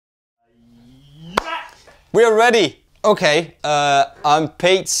We're ready. Okay, I'm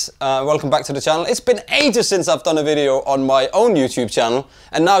Pete. Welcome back to the channel. It's been ages since I've done a video on my own YouTube channel,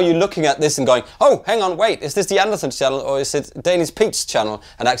 and now you're looking at this and going, oh, hang on, wait, is this the Anderson's channel or is it Danish Pete's channel?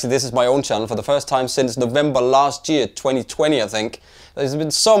 And actually this is my own channel for the first time since November last year, 2020 I think. There's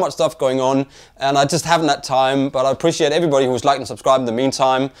been so much stuff going on and I just haven't had time, but I appreciate everybody who's liked and subscribed in the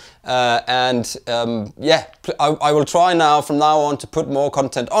meantime. Yeah, I will try now from now on to put more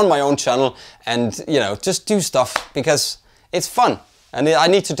content on my own channel and, you know, just do stuff because it's fun and I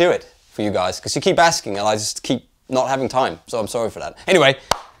need to do it for you guys because you keep asking and I just keep not having time, so I'm sorry for that. Anyway,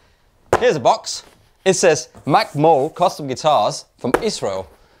 here's a box. It says Macmull Custom Guitars from Israel.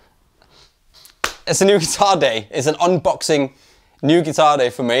 It's a new guitar day. It's an unboxing new guitar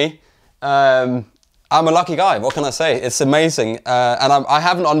day for me. I'm a lucky guy, what can I say? It's amazing. And I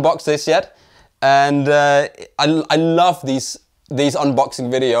haven't unboxed this yet. And I love these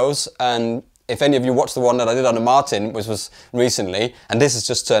unboxing videos. And if any of you watched the one that I did on the Martin, which was recently, and this has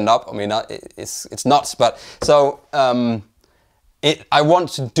just turned up, I mean, it's nuts. But so I want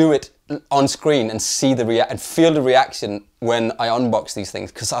to do it on screen and see and feel the reaction when I unbox these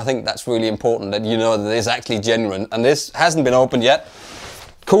things, because I think that's really important, that you know that it's actually genuine. And this hasn't been opened yet.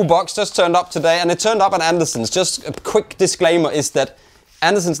 Cool box, just turned up today, and it turned up at Anderson's. Just a quick disclaimer is that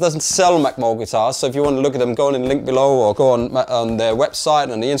Anderson's doesn't sell Macmull guitars, so if you want to look at them, go in the link below or go on their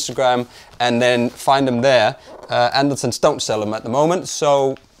website, on the Instagram, and then find them there. Anderson's don't sell them at the moment,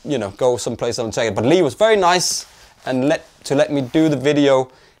 so you know, go someplace and check it. But Lee was very nice and let me do the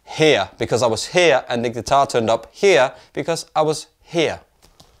video here because I was here, and the guitar turned up here because I was here.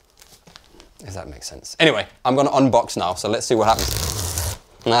 If that makes sense. Anyway, I'm gonna unbox now, so let's see what happens.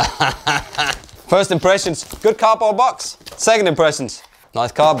 First impressions, good cardboard box. Second impressions,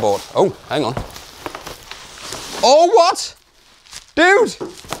 nice cardboard. Oh, hang on. Oh, what? Dude!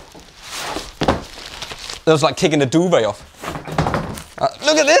 That was like kicking the duvet off.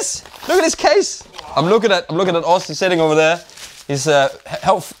 Look at this! Look at this case! I'm looking at Aussie sitting over there. He's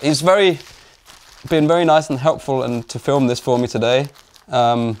he's been very nice and helpful and to film this for me today.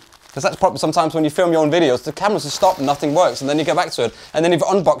 Because that's probably sometimes when you film your own videos, the cameras just stop and nothing works, and then you go back to it, and then you've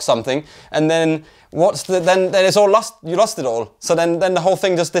unboxed something, and then then it's all lost. You lost it all. So then the whole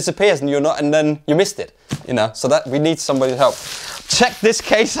thing just disappears, and and then you missed it. You know. So that we need somebody to help. Check this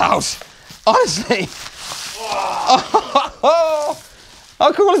case out. Honestly. Oh,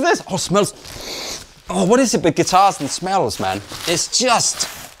 how cool is this? Oh, smells. Oh, what is it with guitars and smells, man? It's just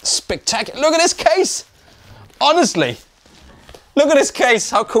spectacular. Look at this case. Honestly. Look at this case.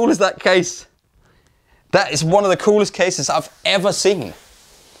 How cool is that case? That is one of the coolest cases I've ever seen.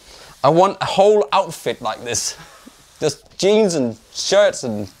 I want a whole outfit like this. Just jeans and shirts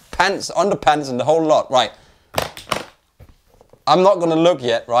and pants, underpants and the whole lot. Right. I'm not going to look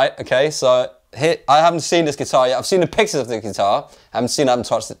yet, right? Okay, so here, I haven't seen this guitar yet. I've seen the pictures of the guitar. I haven't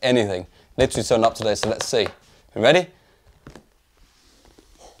touched anything. Literally turned up today, so let's see. You ready?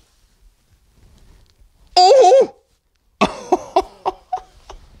 Oh!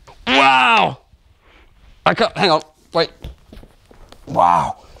 Wow! I can't, hang on, wait.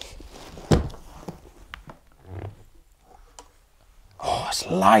 Wow. Oh, it's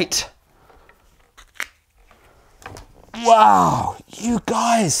light. Wow, you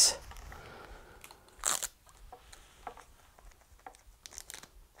guys.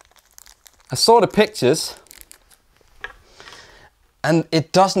 I saw the pictures and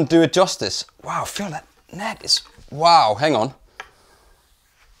it doesn't do it justice. Wow, feel that neck is, wow, hang on.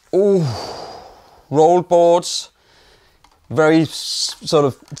 Ooh, rolled boards, very sort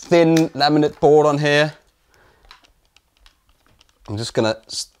of thin laminate board on here. I'm just gonna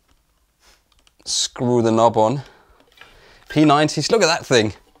screw the knob on. P90s, look at that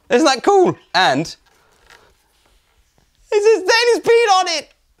thing. Isn't that cool? And it says Danish Pete on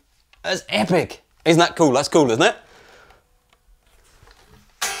it. That's epic. Isn't that cool? That's cool, isn't it?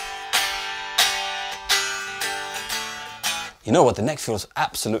 You know what? The neck feels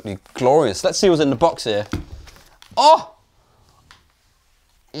absolutely glorious. Let's see what's in the box here. Oh!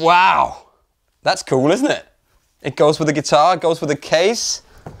 Wow! That's cool, isn't it? It goes with the guitar, it goes with the case.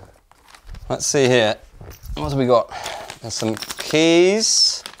 Let's see here. What have we got? There's some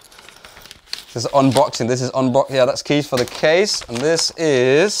keys. This is unboxing. This is yeah, that's keys for the case. And this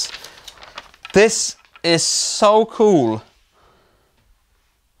is so cool.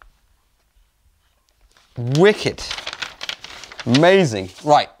 Wicked. Amazing.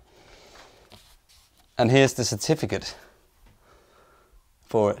 Right. And here's the certificate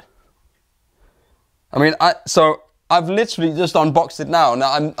for it. I mean, so I've literally just unboxed it now.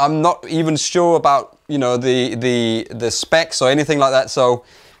 Now I'm not even sure about, you know, the specs or anything like that. So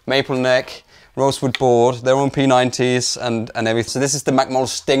maple neck, rosewood board, their own P90s and everything. So this is the Macmull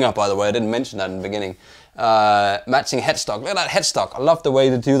Stinger, by the way. I didn't mention that in the beginning. Matching headstock. Look at that headstock. I love the way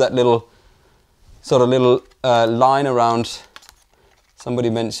they do that little sort of little line around.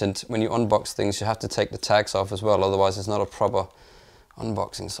 Somebody mentioned when you unbox things, you have to take the tags off as well, otherwise it's not a proper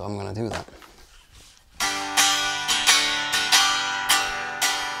unboxing. So I'm going to do that.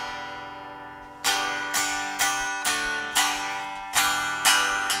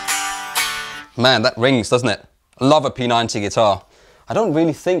 Man, that rings, doesn't it? I love a P90 guitar. I don't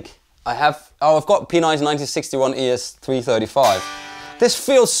really think I have... Oh, I've got P90 1961 ES 335. This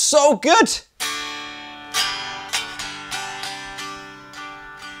feels so good!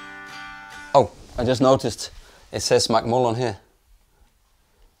 Oh, I just noticed it says Macmull on here.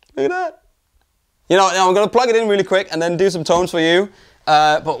 Look at that. You know, I'm going to plug it in really quick and then do some tones for you.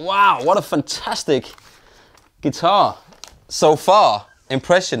 But wow, what a fantastic guitar. So far,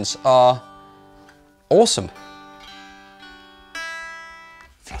 impressions are... awesome.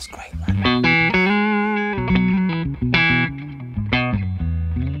 Feels great, man.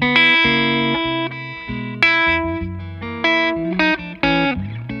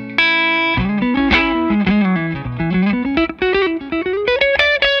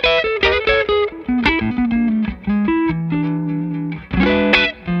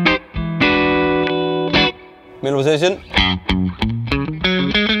 Middle position.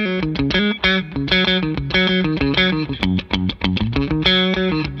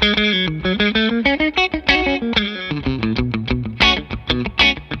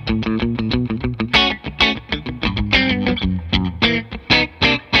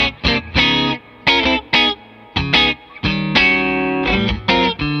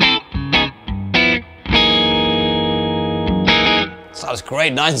 Sounds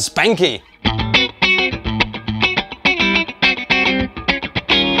great, nice and spanky.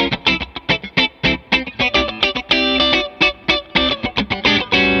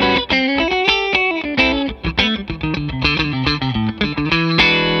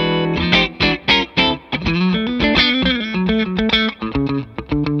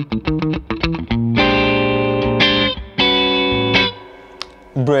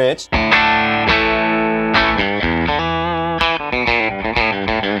 Bridge.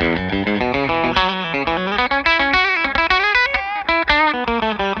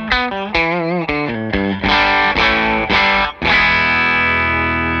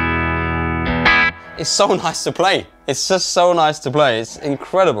 It's so nice to play. It's just so nice to play. It's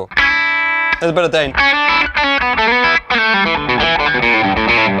incredible. There's a bit of Dane.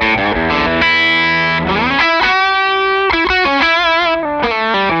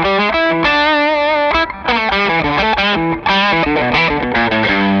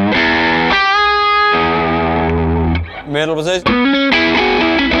 Middle position.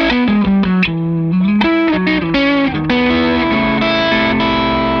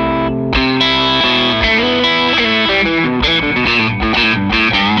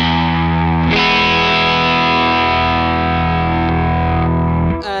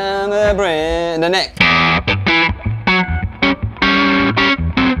 And the neck.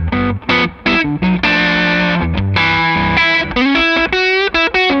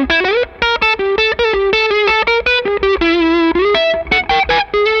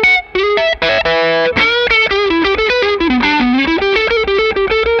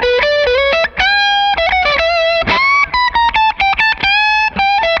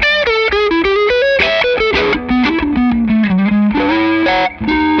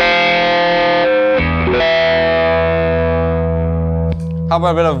 How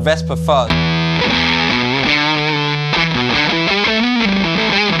about a bit of Vesper fuzz?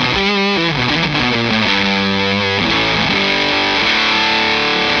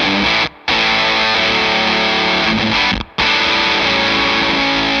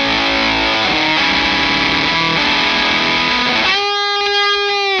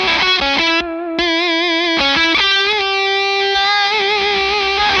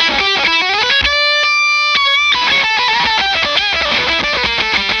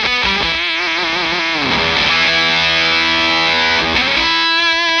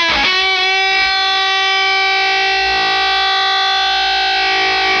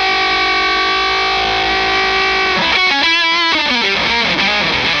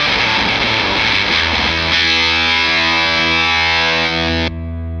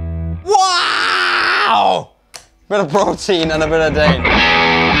 Bit of protein and a bit of Dane.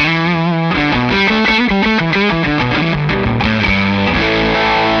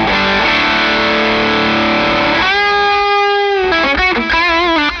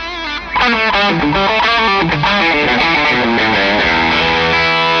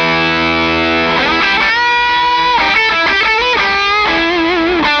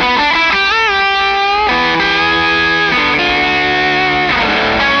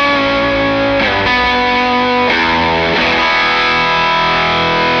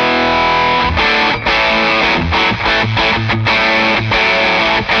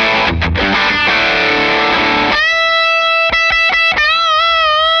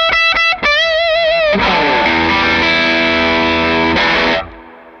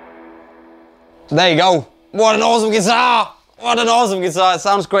 There you go. What an awesome guitar. What an awesome guitar. It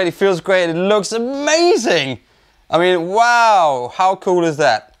sounds great, it feels great, it looks amazing. I mean, wow, how cool is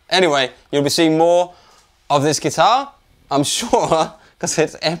that? Anyway, you'll be seeing more of this guitar, I'm sure, because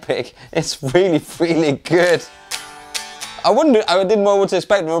it's epic. It's really, really good. I didn't know what to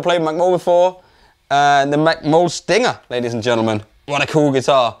expect when I played Macmull before. The Macmull Stinger, ladies and gentlemen. What a cool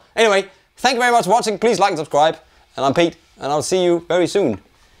guitar. Anyway, thank you very much for watching. Please like and subscribe. And I'm Pete, and I'll see you very soon.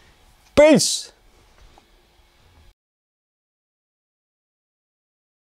 Peace!